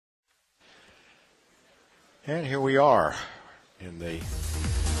And here we are in the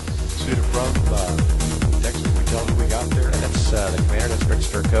suit of rum. Next, can we tell who we got there? And that's the commander, that's Rick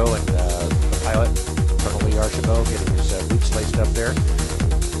Sturco, and the pilot, Colonel Lee Archibald, getting his boots laced up there.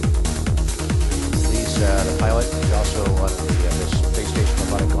 Lee's the pilot. He's also one of the space station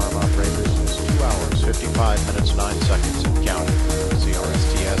robotic arm operators. It's 2 hours, 55 minutes, 9 seconds and counting.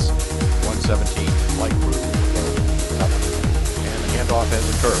 CRSTS 117 flight crew. And the handoff has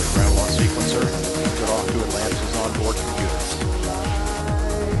occurred. Ground launch sequencer hands it off to Atlantis' onboard computers.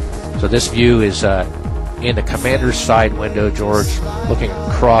 So this view is in the commander's side window, George, looking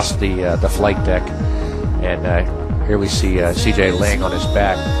across the flight deck. And here we see CJ laying on his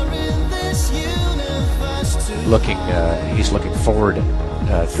back, looking. He's looking forward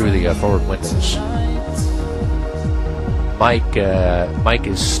through the forward windows. Mike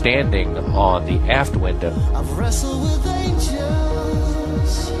is standing on the aft window. I've wrestled with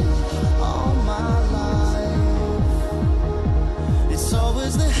angels all my life. It's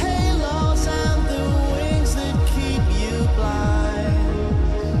always the halos and the wings that keep you blind.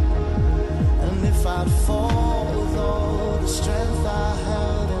 And if I'd fall with all the strength I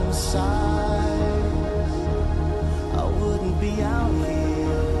held inside, I wouldn't be out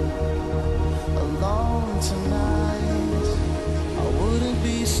here alone tonight. I wouldn't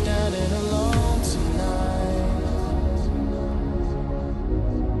be standing alone tonight.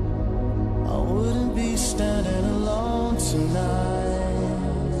 I wouldn't be standing alone tonight.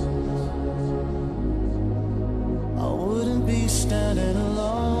 I wouldn't be standing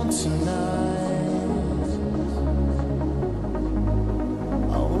alone tonight.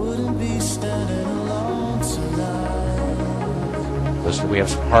 I wouldn't be standing alone tonight. We have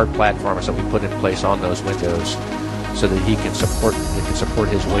some hard platforms that we put in place on those windows so that he can support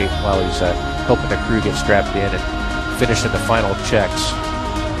his weight while he's helping the crew get strapped in and finishing the final checks.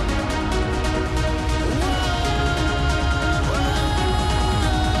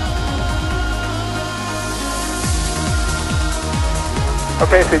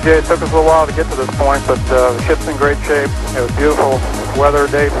 Okay, CJ, it took us a little while to get to this point, but the ship's in great shape. It was beautiful weather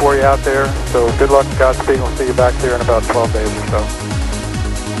day for you out there, so good luck and Godspeed. We'll see you back here in about 12 days or so.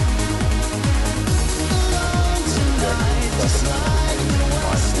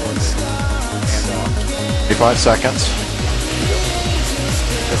 And 5 seconds.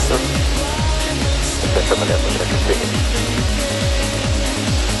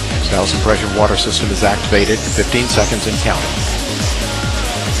 House compression water system is activated. 15 seconds and counting.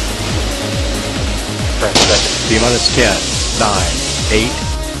 T-minus 10, 9, 8,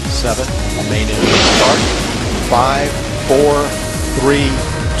 7, main engine start. 5, 4, 3,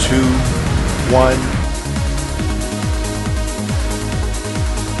 2, 1.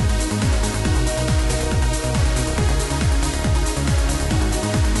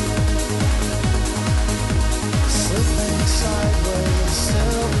 Slipping sideways,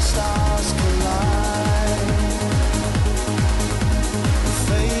 silver stars collide.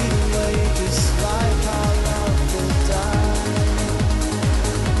 Fade away just like our love will die.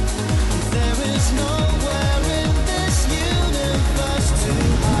 There is nowhere in this universe to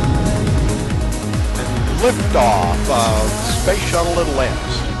hide. Liftoff of Space Shuttle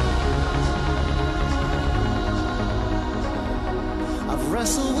Atlantis. I've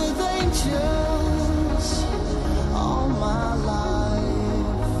wrestled with angels all my life.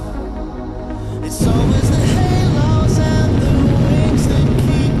 It's always the halos and the wings that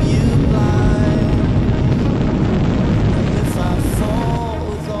keep you blind. And if I fall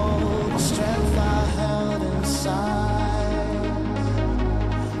with all the strength I held inside,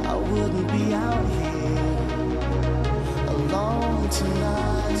 I wouldn't be out here alone tonight.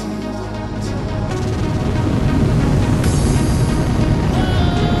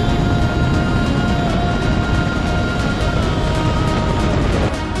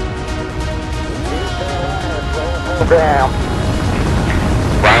 Down.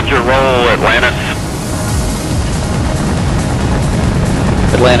 Roger, roll, Atlantis.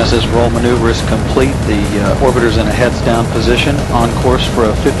 Atlantis' roll maneuver is complete. The orbiter's in a heads-down position, on course for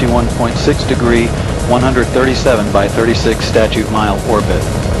a 51.6 degree, 137 by 36 statute mile orbit.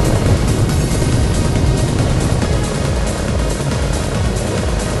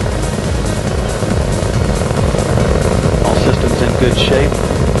 All systems in good shape.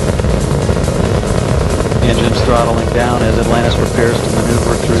 Engines throttling down as Atlantis prepares to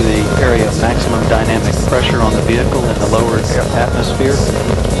maneuver through the area of maximum dynamic pressure on the vehicle in the lower atmosphere.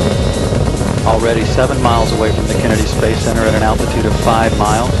 Already 7 miles away from the Kennedy Space Center at an altitude of 5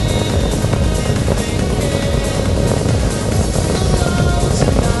 miles.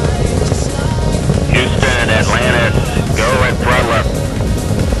 Houston, Atlantis, go at throttle up.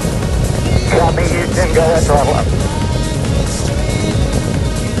 Copy, Then go ahead, throttle up.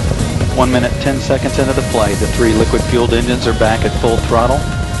 1 minute, 10 seconds into the flight, the 3 liquid-fueled engines are back at full throttle.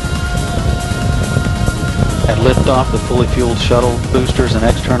 At liftoff, the fully fueled shuttle boosters and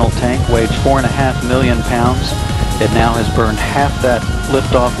external tank weighed 4.5 million pounds. It now has burned half that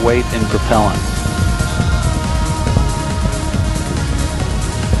liftoff weight in propellant.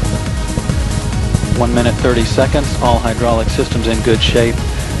 One minute, 30 seconds, all hydraulic systems in good shape.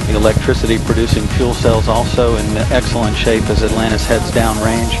 The electricity producing fuel cells also in excellent shape as Atlantis heads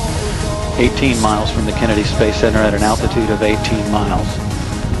downrange, 18 miles from the Kennedy Space Center at an altitude of 18 miles.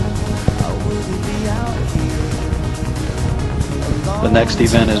 The next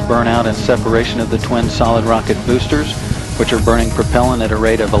event is burnout and separation of the twin solid rocket boosters, which are burning propellant at a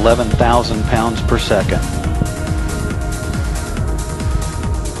rate of 11,000 pounds per second.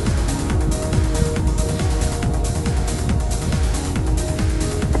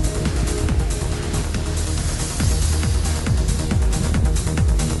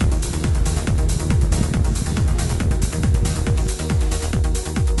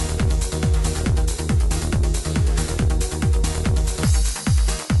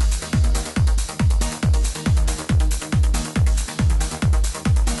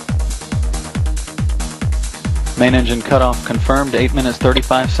 Main engine cutoff confirmed 8 minutes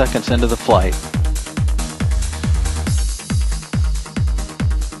 35 seconds into the flight.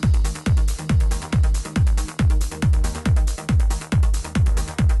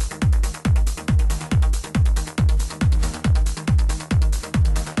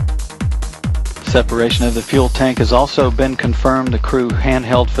 Separation of the fuel tank has also been confirmed. The crew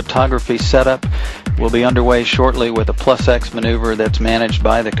handheld photography setup will be underway shortly with a +X maneuver that's managed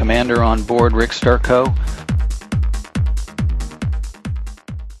by the commander on board, Rick Sturco.